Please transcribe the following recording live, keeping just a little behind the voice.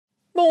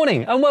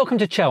Morning and welcome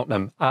to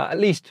Cheltenham. At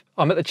least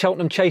I'm at the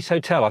Cheltenham Chase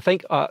Hotel. I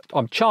think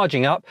I'm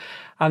charging up,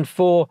 and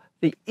for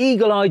the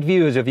eagle-eyed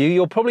viewers of you,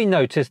 you'll probably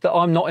notice that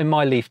I'm not in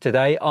my Leaf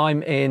today.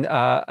 I'm in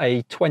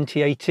a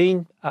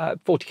 2018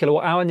 40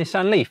 kilowatt hour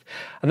Nissan Leaf.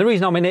 And the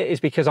reason I'm in it is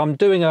because I'm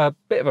doing a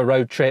bit of a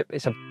road trip.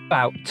 It's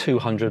about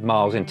 200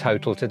 miles in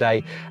total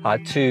today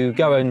to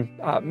go and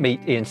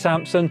meet Ian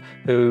Sampson,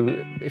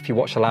 who, if you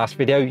watch the last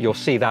video, you'll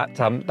see that,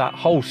 that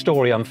whole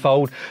story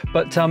unfold.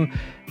 But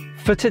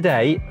for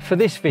today, for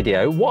this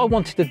video, what I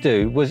wanted to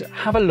do was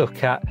have a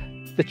look at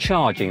the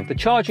charging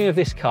of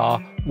this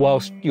car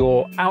whilst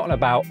you're out and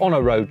about on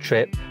a road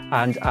trip,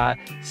 and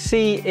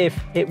see if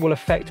it will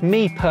affect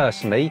me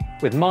personally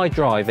with my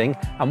driving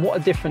and what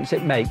a difference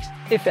it makes,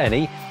 if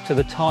any, to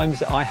the times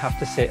that I have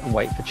to sit and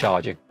wait for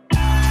charging.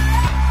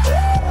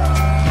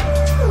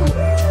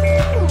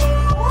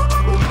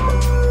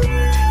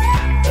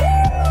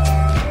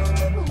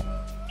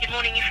 Good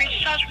morning, you're free to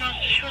charge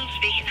Master Sean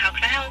speaking. How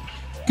can I help?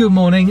 Good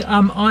morning.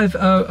 I've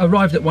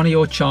arrived at one of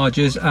your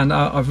chargers, and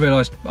I've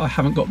realised I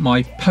haven't got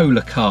my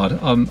Polar card.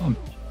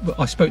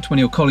 I spoke to one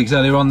of your colleagues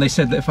earlier on. They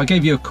said that if I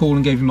gave you a call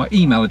and gave you my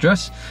email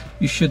address,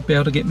 you should be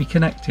able to get me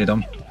connected.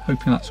 I'm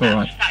hoping that's all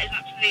right. That is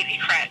absolutely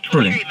correct. What's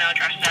Brilliant. your email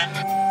address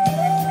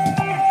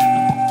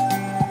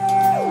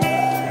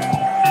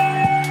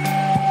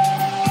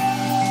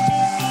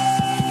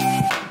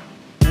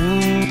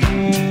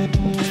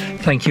then?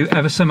 Thank you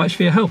ever so much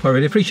for your help. I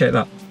really appreciate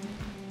that.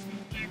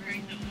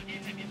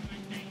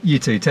 You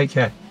too. Take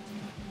care.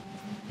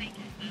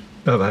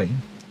 Bye-bye.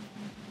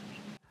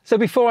 So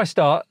before I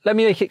start, let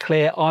me make it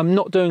clear, I'm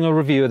not doing a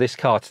review of this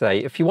car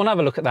today. If you want to have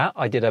a look at that,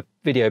 I did a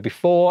video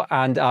before,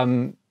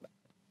 and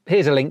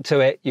here's a link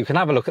to it. You can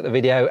have a look at the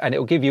video and it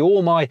will give you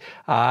all my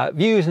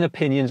views and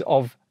opinions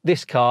of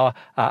this car.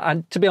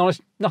 And to be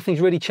honest,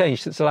 nothing's really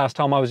changed since the last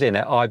time I was in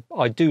it.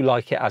 I do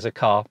like it as a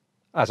car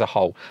as a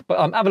whole.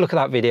 But have a look at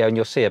that video and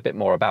you'll see a bit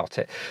more about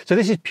it. So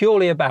this is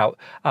purely about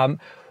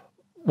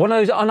one of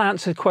those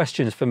unanswered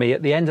questions for me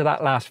at the end of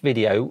that last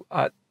video,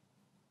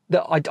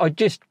 that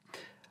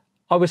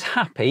I was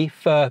happy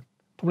for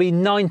probably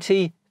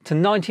 90 to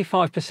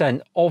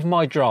 95% of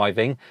my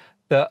driving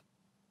that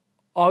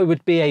I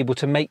would be able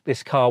to make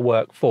this car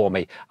work for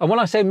me. And when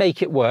I say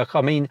make it work,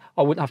 I mean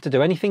I wouldn't have to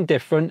do anything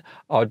different.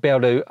 I'd be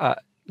able to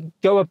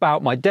go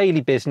about my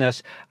daily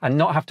business and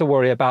not have to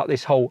worry about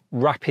this whole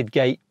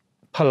Rapidgate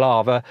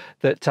palaver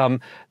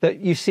that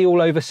you see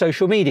all over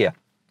social media.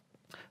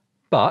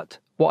 But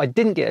what I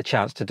didn't get a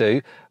chance to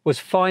do was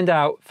find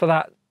out for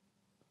that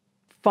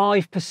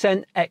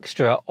 5%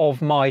 extra of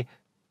my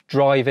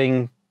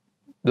driving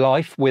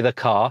life with a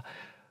car,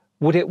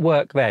 would it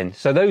work then?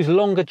 So those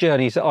longer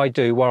journeys that I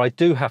do where I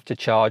do have to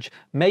charge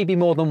maybe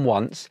more than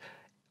once,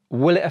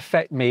 will it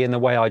affect me in the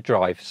way I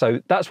drive? So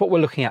that's what we're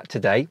looking at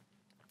today.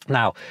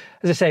 Now,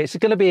 as I say, it's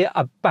going to be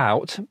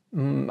about,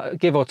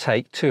 give or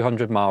take,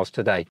 200 miles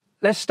today.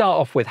 Let's start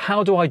off with,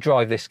 how do I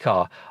drive this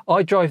car?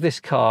 I drive this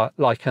car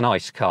like an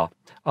ICE car.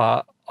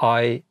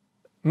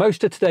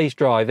 Most of today's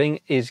driving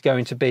is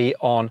going to be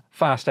on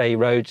fast A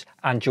roads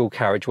and dual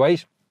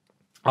carriageways.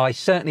 I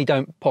certainly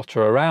don't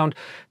potter around.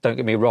 Don't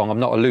get me wrong, I'm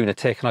not a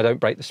lunatic and I don't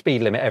break the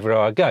speed limit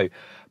everywhere I go.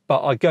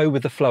 But I go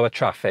with the flow of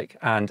traffic,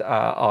 and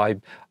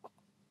I'm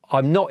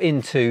not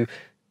into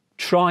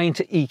trying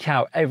to eke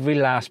out every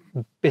last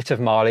bit of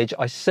mileage.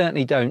 I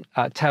certainly don't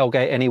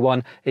tailgate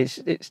anyone.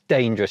 It's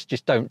dangerous,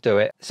 just don't do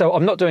it. So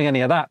I'm not doing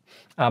any of that.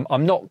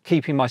 I'm not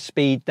keeping my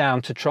speed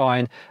down to try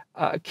and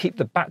keep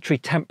the battery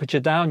temperature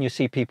down. You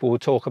see people will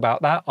talk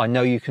about that. I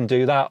know you can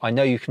do that. I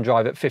know you can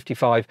drive at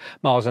 55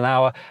 miles an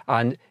hour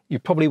and you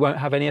probably won't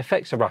have any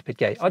effects of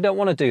Rapidgate. I don't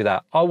want to do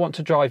that. I want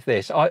to drive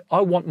this. I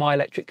want my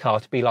electric car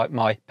to be like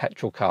my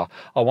petrol car.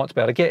 I want to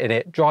be able to get in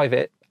it, drive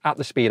it at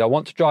the speed I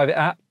want to drive it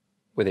at,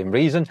 within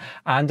reason,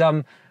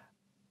 and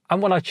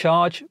when I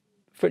charge,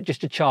 for it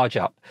just to charge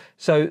up.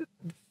 So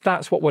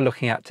that's what we're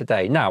looking at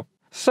today. Now,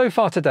 so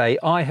far today,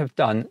 I have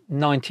done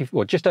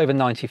just over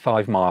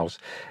 95 miles.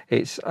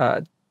 It's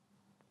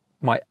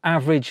my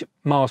average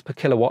miles per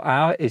kilowatt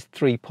hour is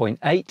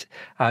 3.8,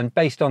 and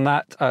based on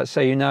that, so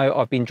you know,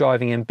 I've been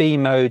driving in B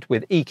mode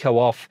with eco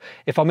off.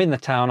 If I'm in the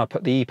town, I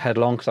put the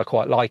e-pedal on because I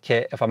quite like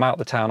it. If I'm out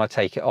the town, I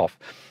take it off.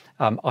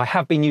 I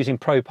have been using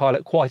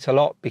ProPilot quite a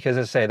lot because,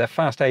 as I say, they're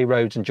fast A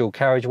roads and dual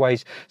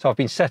carriageways. So I've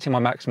been setting my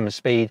maximum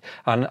speed,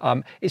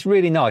 and it's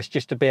really nice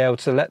just to be able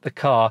to let the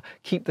car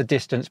keep the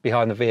distance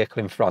behind the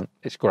vehicle in front.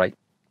 It's great.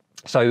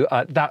 So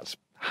that's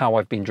how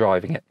I've been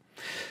driving it.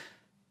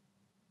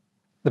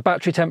 The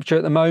battery temperature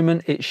at the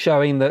moment, it's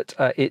showing that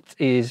it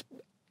is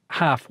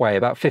halfway,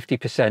 about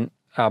 50%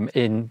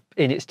 in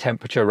its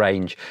temperature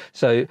range.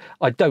 So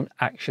I don't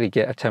actually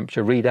get a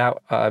temperature readout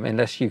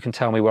unless you can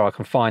tell me where I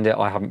can find it.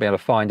 I haven't been able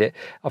to find it.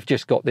 I've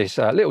just got this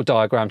little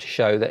diagram to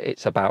show that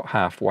it's about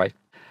halfway.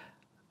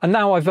 And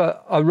now I've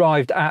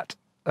arrived at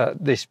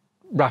this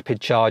rapid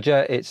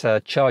charger. It's a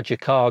Charge Your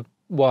Card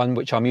one,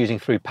 which I'm using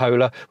through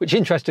Polar, which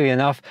interestingly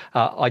enough,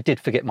 I did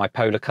forget my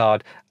Polar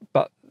card,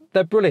 but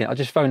they're brilliant. I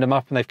just phoned them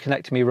up and they've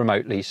connected me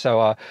remotely.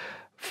 So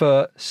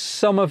for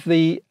some of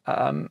the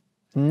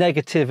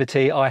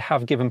negativity I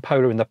have given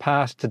Polar in the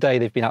past, today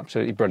they've been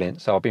absolutely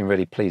brilliant. So I've been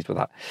really pleased with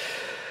that.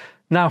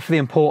 Now for the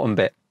important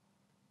bit.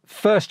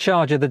 First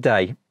charge of the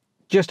day,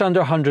 just under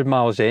 100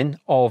 miles in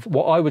of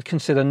what I would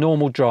consider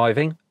normal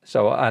driving.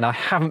 So, and I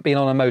haven't been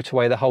on a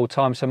motorway the whole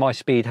time, so my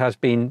speed has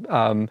been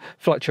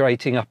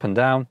fluctuating up and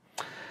down.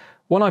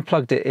 When I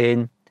plugged it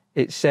in,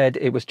 it said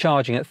it was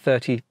charging at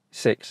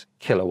 36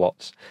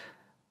 kilowatts.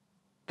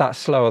 That's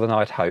slower than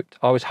I'd hoped.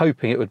 I was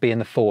hoping it would be in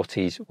the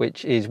 40s,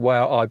 which is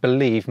where I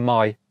believe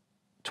my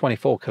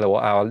 24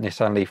 kilowatt hour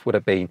Nissan Leaf would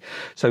have been.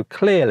 So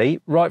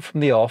clearly, right from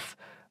the off,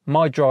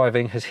 my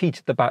driving has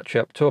heated the battery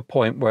up to a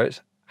point where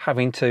it's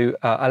having to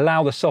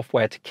allow the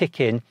software to kick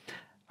in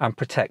and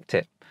protect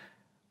it,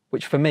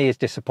 which for me is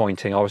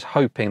disappointing. I was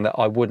hoping that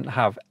I wouldn't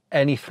have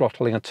any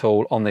throttling at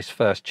all on this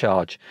first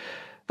charge.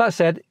 That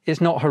said,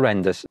 it's not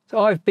horrendous. So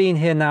I've been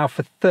here now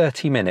for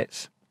 30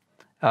 minutes.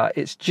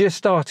 It's just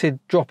started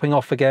dropping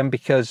off again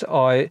because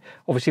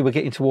obviously we're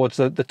getting towards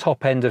the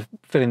top end of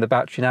filling the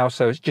battery now,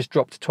 so it's just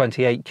dropped to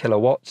 28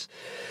 kilowatts.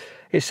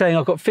 It's saying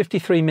I've got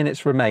 53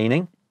 minutes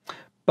remaining,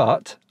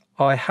 but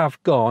I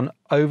have gone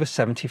over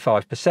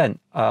 75%.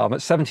 I'm at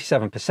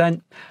 77%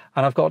 and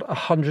I've got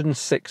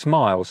 106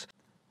 miles.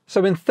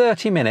 So in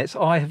 30 minutes,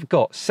 I have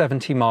got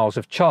 70 miles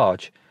of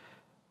charge,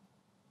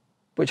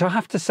 which I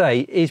have to say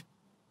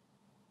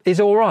is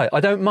all right. I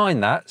don't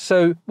mind that.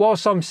 So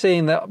whilst I'm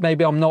seeing that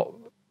maybe I'm not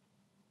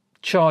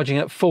charging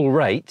at full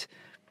rate,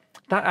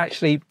 that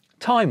actually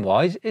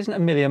time-wise isn't a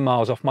million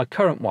miles off my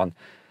current one.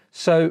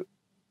 So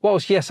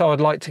whilst yes, I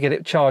would like to get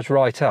it charged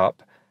right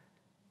up,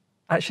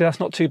 actually that's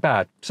not too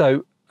bad.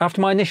 So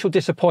after my initial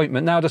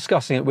disappointment, now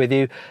discussing it with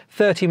you,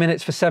 30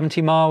 minutes for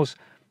 70 miles,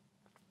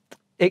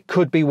 it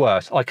could be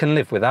worse. I can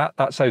live with that.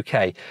 That's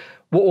okay.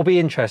 What will be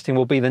interesting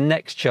will be the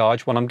next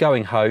charge when I'm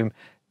going home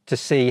to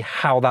see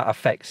how that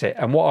affects it.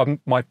 And what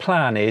my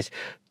plan is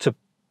to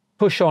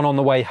push on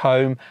the way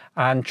home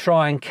and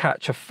try and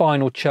catch a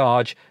final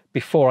charge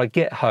before I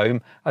get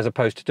home, as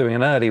opposed to doing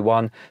an early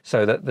one,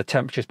 so that the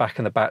temperature's back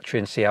in the battery,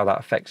 and see how that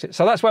affects it.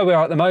 So that's where we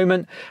are at the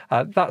moment.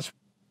 That's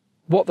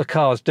what the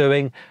car's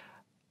doing.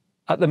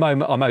 At the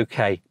moment, I'm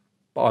okay,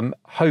 but I'm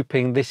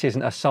hoping this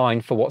isn't a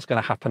sign for what's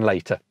going to happen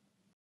later.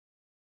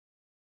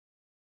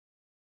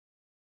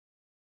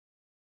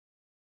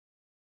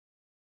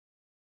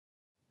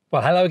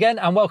 Well, hello again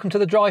and welcome to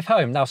the drive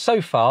home. Now,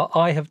 so far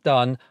I have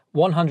done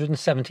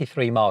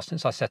 173 miles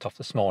since I set off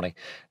this morning.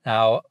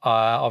 Now,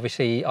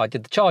 obviously I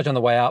did the charge on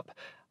the way up.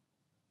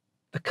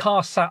 The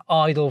car sat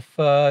idle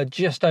for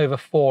just over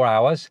 4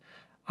 hours,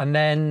 and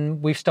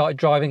then we've started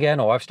driving again,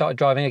 or I've started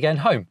driving again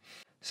home.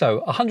 So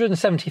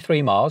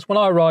 173 miles. When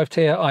I arrived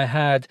here, I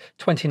had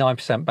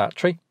 29%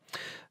 battery,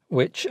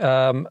 which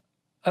at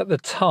the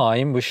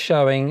time was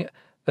showing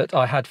that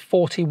I had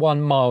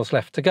 41 miles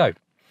left to go.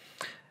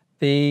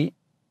 The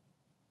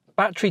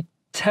battery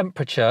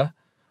temperature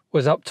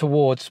was up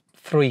towards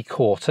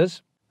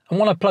 3/4, and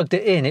when I plugged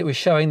it in, it was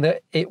showing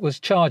that it was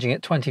charging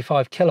at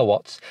 25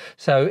 kilowatts.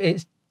 So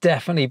it's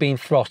definitely been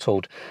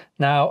throttled.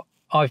 Now,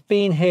 I've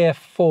been here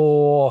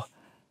for,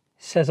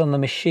 it says on the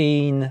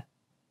machine,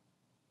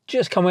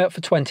 just coming up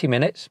for 20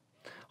 minutes.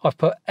 I've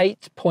put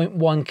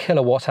 8.1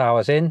 kilowatt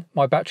hours in.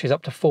 My battery's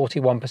up to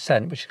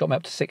 41%, which has got me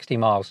up to 60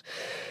 miles.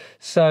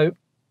 So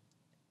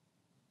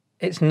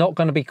it's not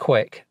going to be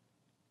quick.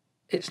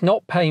 It's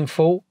not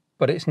painful,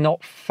 but it's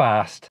not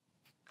fast.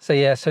 So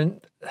yeah, so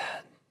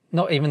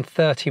not even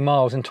 30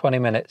 miles in 20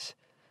 minutes.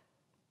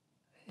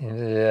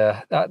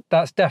 Yeah,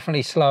 that's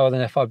definitely slower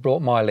than if I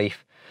brought my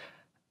Leaf.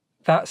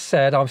 That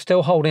said, I'm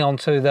still holding on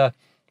to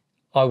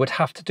I would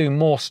have to do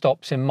more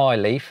stops in my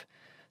Leaf.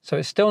 So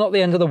it's still not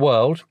the end of the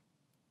world,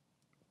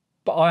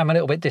 but I am a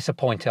little bit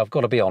disappointed, I've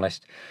got to be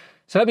honest.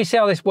 So let me see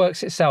how this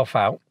works itself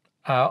out.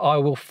 I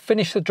will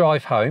finish the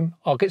drive home.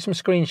 I'll get some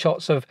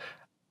screenshots of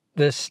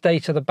the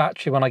state of the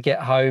battery when I get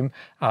home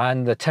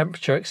and the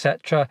temperature,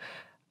 etc.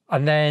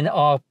 And then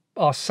I'll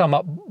sum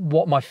up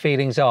what my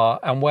feelings are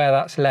and where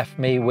that's left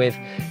me with,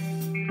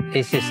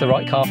 is this the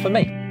right car for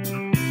me?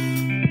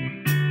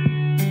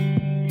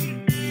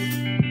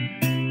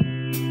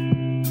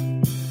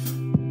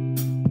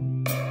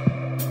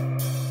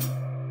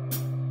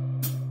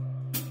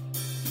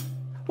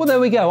 Well, there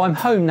we go. I'm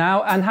home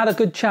now and had a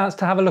good chance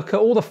to have a look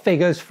at all the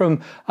figures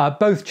from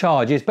both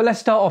charges. But let's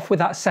start off with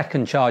that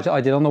second charge that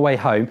I did on the way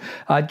home,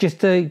 just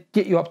to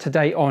get you up to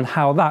date on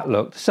how that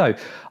looked. So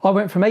I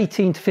went from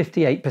 18 to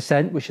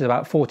 58%, which is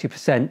about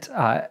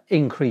 40%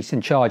 increase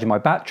in charge in my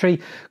battery.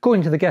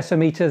 According to the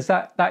guessometers,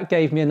 that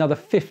gave me another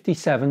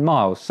 57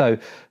 miles. So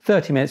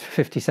 30 minutes for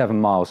 57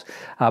 miles.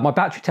 My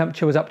battery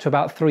temperature was up to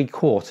about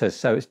 3/4,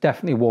 so it's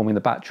definitely warming the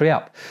battery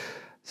up.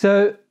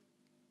 So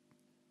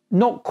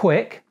not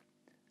quick.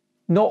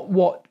 Not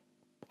what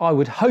I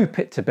would hope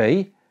it to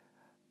be,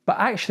 but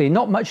actually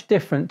not much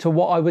different to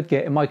what I would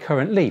get in my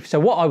current Leaf. So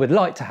what I would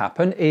like to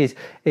happen is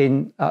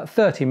in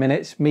 30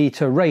 minutes, me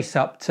to race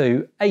up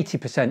to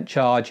 80%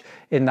 charge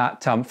in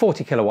that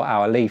 40 kilowatt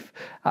hour Leaf,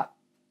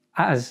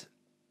 as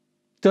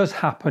does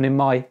happen in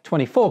my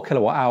 24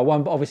 kilowatt hour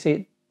one, but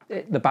obviously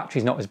the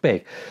battery's not as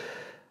big.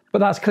 But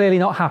that's clearly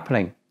not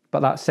happening. But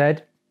that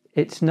said,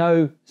 it's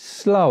no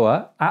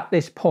slower at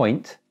this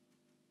point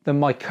than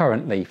my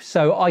current Leaf.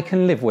 So I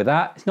can live with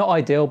that. It's not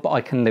ideal, but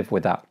I can live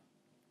with that.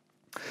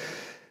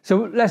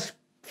 So let's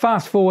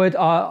fast forward.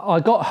 I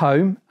got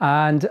home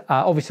and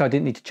obviously I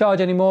didn't need to charge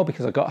anymore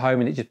because I got home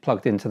and it just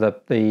plugged into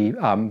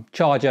the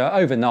charger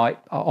overnight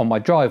on my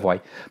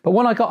driveway. But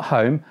when I got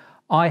home,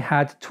 I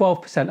had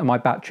 12% of my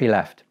battery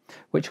left,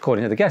 which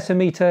according to the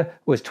guessometer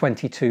was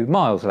 22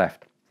 miles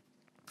left.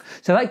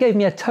 So that gave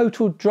me a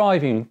total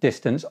driving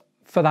distance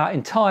for that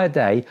entire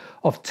day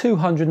of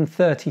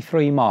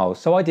 233 miles.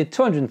 So I did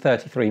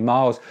 233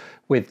 miles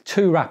with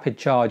 2 rapid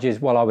charges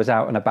while I was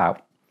out and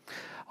about.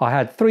 I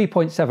had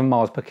 3.7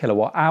 miles per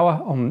kilowatt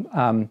hour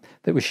on,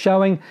 that was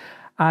showing,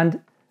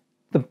 and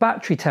the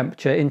battery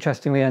temperature,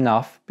 interestingly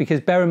enough, because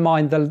bear in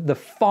mind the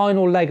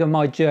final leg of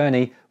my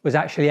journey was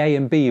actually A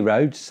and B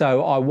roads,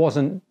 so I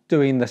wasn't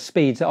doing the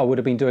speeds that I would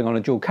have been doing on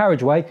a dual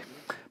carriageway,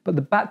 but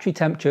the battery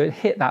temperature had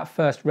hit that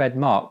first red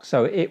mark,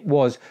 so it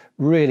was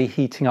really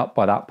heating up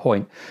by that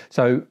point.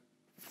 So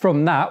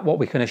from that, what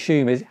we can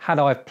assume is, had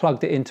I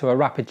plugged it into a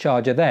rapid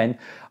charger then,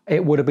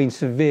 it would have been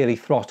severely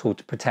throttled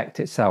to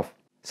protect itself.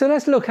 So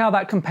let's look how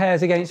that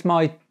compares against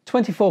my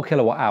 24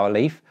 kilowatt hour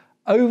Leaf.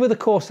 Over the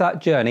course of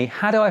that journey,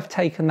 had I have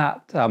taken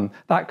that,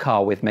 that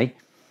car with me,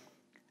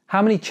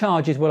 how many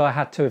charges would I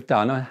had to have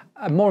done?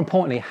 And more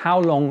importantly, how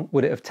long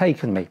would it have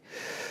taken me?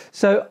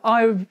 So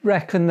I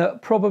reckon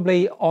that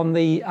probably on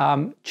the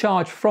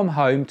charge from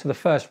home to the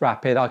first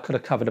rapid, I could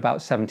have covered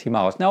about 70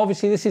 miles. Now,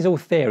 obviously, this is all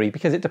theory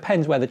because it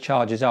depends where the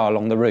charges are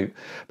along the route.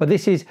 But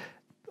this is,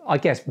 I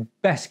guess,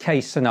 best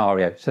case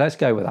scenario. So let's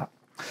go with that.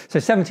 So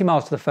 70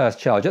 miles to the first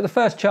charge. At the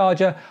first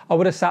charger, I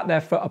would have sat there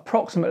for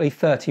approximately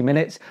 30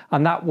 minutes,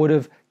 and that would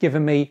have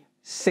given me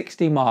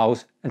 60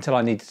 miles until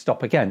I need to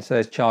stop again. So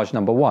there's charge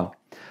number 1.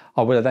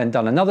 I would have then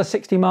done another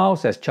 60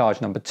 miles, there's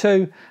charge number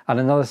 2, and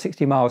another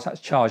 60 miles, that's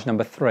charge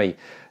number 3.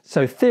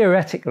 So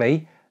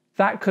theoretically,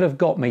 that could have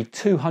got me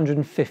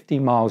 250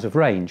 miles of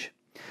range.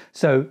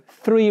 So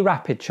 3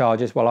 rapid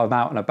charges while I'm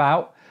out and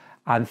about,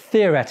 and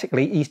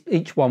theoretically,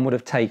 each one would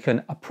have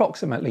taken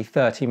approximately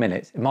 30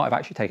 minutes. It might have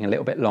actually taken a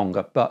little bit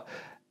longer, but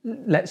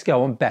let's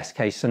go on best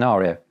case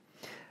scenario.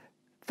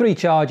 3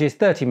 charges,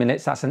 30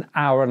 minutes, that's an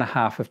hour and a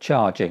half of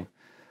charging.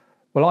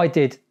 Well, I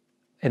did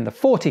in the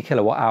 40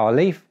 kilowatt hour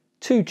Leaf,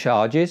 2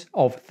 charges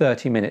of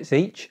 30 minutes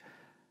each.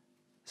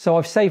 So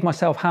I've saved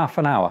myself half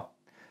an hour.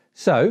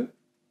 So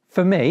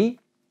for me,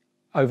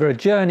 over a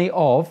journey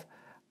of,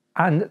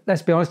 and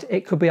let's be honest,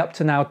 it could be up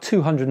to now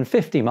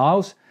 250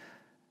 miles,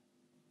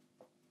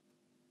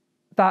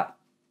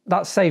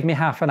 that saved me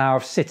half an hour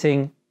of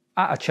sitting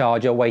at a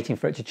charger waiting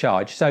for it to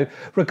charge. So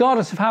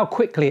regardless of how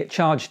quickly it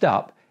charged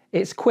up,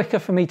 it's quicker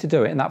for me to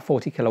do it in that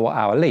 40 kilowatt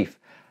hour Leaf.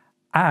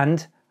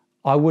 And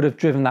I would have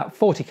driven that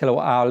 40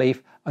 kilowatt hour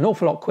Leaf an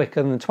awful lot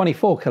quicker than the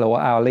 24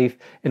 kilowatt hour Leaf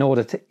in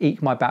order to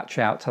eke my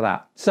battery out to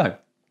that. So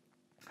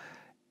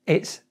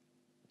it's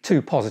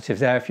 2 positives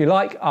there, if you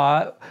like.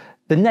 The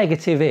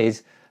negative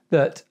is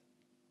that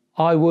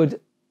I would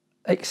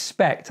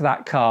expect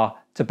that car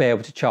to be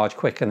able to charge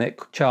quicker than it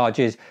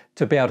charges,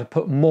 to be able to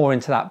put more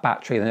into that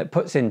battery than it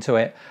puts into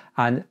it.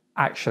 And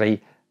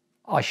actually,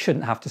 I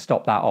shouldn't have to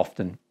stop that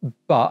often.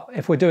 But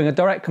if we're doing a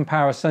direct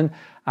comparison,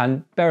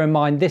 and bear in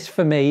mind, this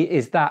for me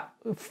is that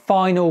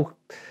final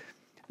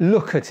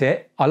look at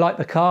it. I like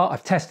the car,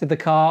 I've tested the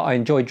car, I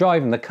enjoy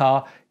driving the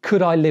car.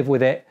 Could I live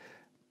with it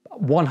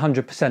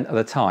 100% of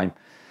the time?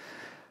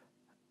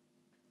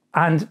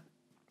 And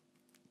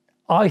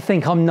I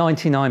think I'm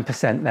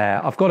 99%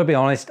 there. I've got to be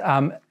honest.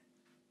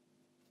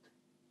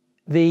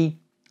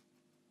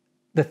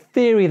 The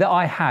theory that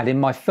I had in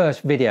my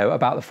first video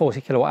about the 40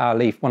 kilowatt hour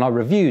Leaf when I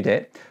reviewed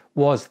it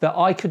was that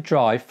I could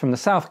drive from the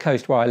south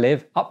coast where I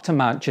live up to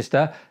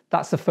Manchester.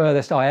 That's the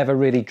furthest I ever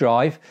really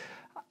drive,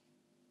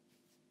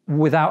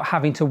 without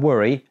having to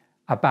worry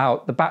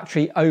about the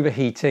battery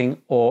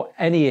overheating or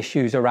any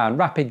issues around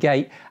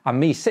Rapidgate and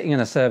me sitting in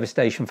a service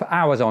station for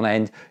hours on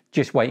end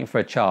just waiting for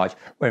a charge,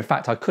 where in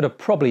fact I could have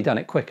probably done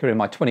it quicker in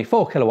my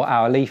 24 kilowatt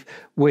hour Leaf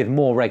with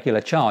more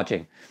regular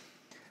charging.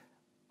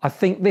 I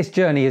think this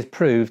journey has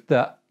proved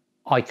that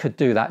I could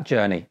do that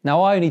journey.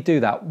 Now, I only do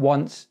that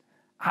once,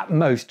 at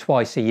most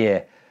twice a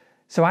year.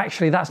 So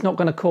actually that's not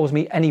going to cause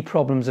me any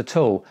problems at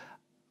all.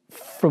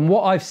 From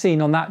what I've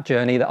seen on that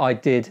journey that I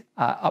did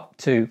up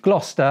to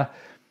Gloucester,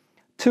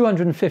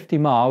 250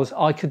 miles,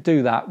 I could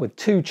do that with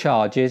 2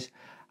 charges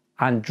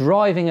and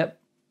driving at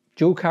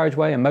dual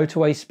carriageway and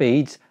motorway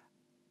speeds.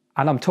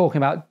 And I'm talking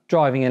about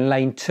driving in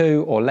lane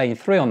 2 or lane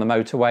 3 on the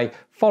motorway,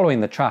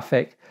 following the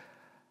traffic.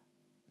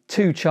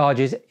 2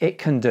 charges it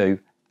can do,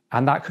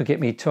 and that could get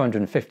me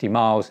 250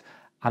 miles,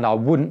 and I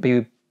wouldn't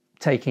be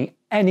taking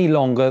any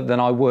longer than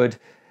I would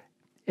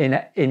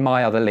in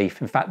my other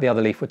Leaf. In fact, the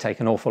other Leaf would take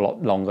an awful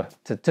lot longer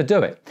to do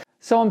it.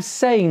 So I'm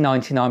saying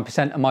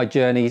 99% of my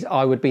journeys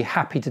I would be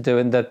happy to do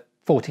in the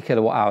 40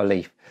 kilowatt hour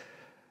Leaf.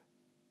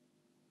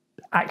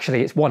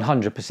 Actually, it's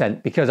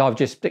 100% because I've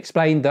just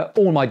explained that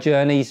all my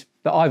journeys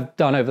that I've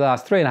done over the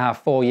last 3.5,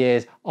 4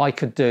 years, I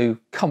could do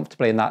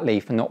comfortably in that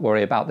Leaf and not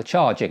worry about the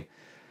charging.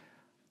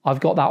 I've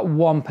got that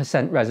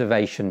 1%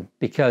 reservation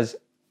because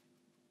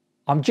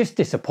I'm just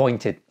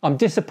disappointed. I'm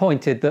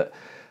disappointed that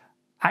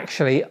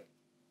actually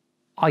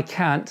I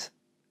can't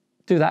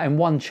do that in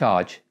one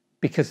charge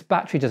because the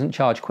battery doesn't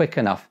charge quick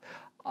enough.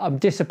 I'm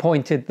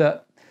disappointed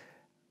that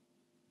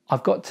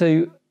I've got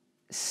to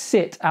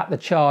sit at the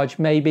charge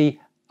maybe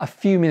a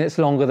few minutes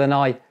longer than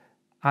I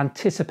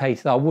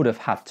anticipated I would have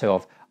had to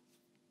have.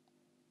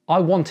 I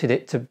wanted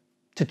it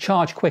to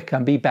charge quicker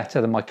and be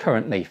better than my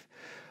current Leaf.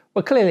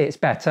 Well, clearly it's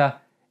better.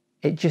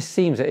 It just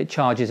seems that it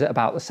charges at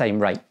about the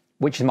same rate,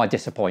 which is my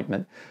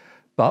disappointment.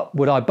 But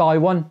would I buy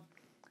one?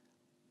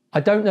 I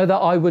don't know that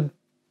I would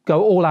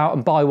go all out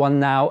and buy one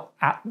now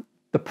at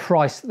the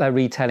price that they're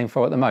retailing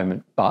for at the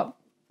moment, but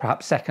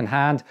perhaps second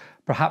hand,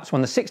 perhaps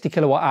when the 60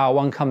 kilowatt hour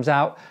one comes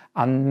out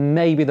and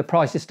maybe the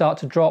prices start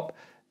to drop,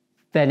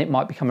 then it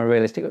might become a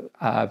realistic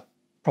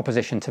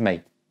proposition to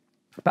me.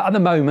 But at the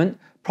moment,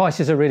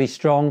 prices are really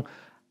strong,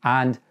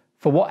 and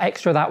for what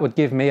extra that would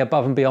give me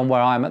above and beyond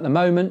where I am at the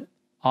moment,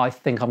 I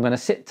think I'm going to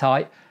sit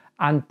tight,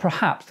 and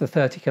perhaps the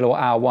 30 kilowatt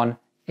hour one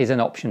is an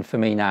option for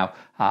me now.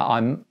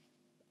 I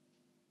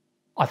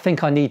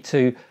think I need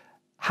to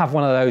have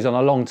one of those on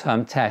a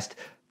long-term test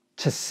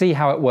to see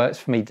how it works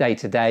for me day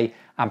to day,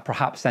 and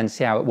perhaps then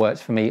see how it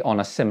works for me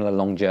on a similar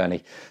long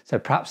journey. So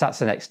perhaps that's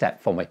the next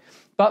step for me.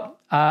 But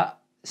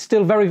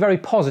still very, very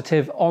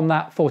positive on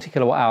that 40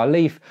 kilowatt hour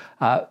Leaf.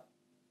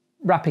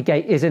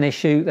 Rapidgate is an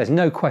issue, there's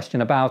no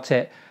question about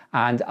it,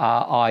 and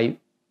I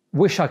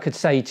wish I could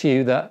say to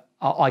you that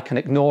I can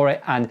ignore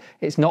it and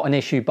it's not an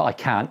issue, but I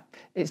can't.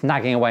 It's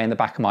nagging away in the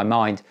back of my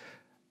mind.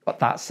 But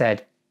that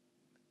said,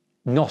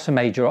 not a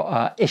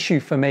major issue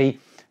for me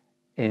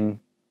in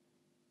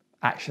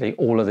actually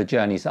all of the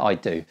journeys that I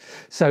do.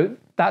 So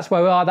that's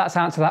where we are. That's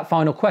answered that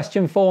final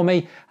question for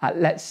me.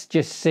 Let's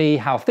just see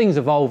how things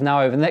evolve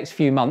now over the next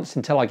few months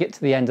until I get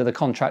to the end of the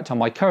contract on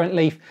my current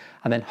Leaf,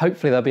 and then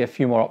hopefully there'll be a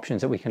few more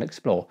options that we can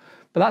explore.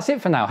 But that's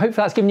it for now.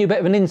 Hopefully that's given you a bit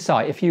of an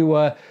insight if you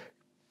were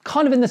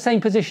kind of in the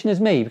same position as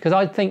me, because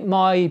I think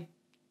my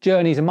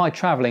journeys and my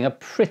traveling are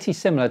pretty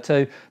similar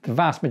to the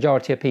vast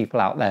majority of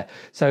people out there.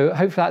 So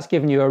hopefully that's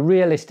given you a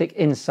realistic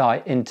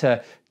insight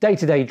into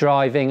day-to-day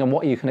driving and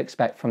what you can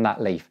expect from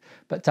that Leaf.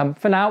 But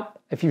for now,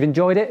 if you've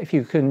enjoyed it, if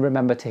you can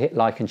remember to hit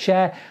like and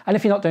share, and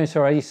if you're not doing so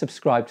already,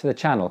 subscribe to the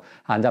channel.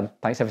 And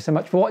thanks ever so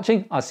much for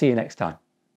watching. I'll see you next time.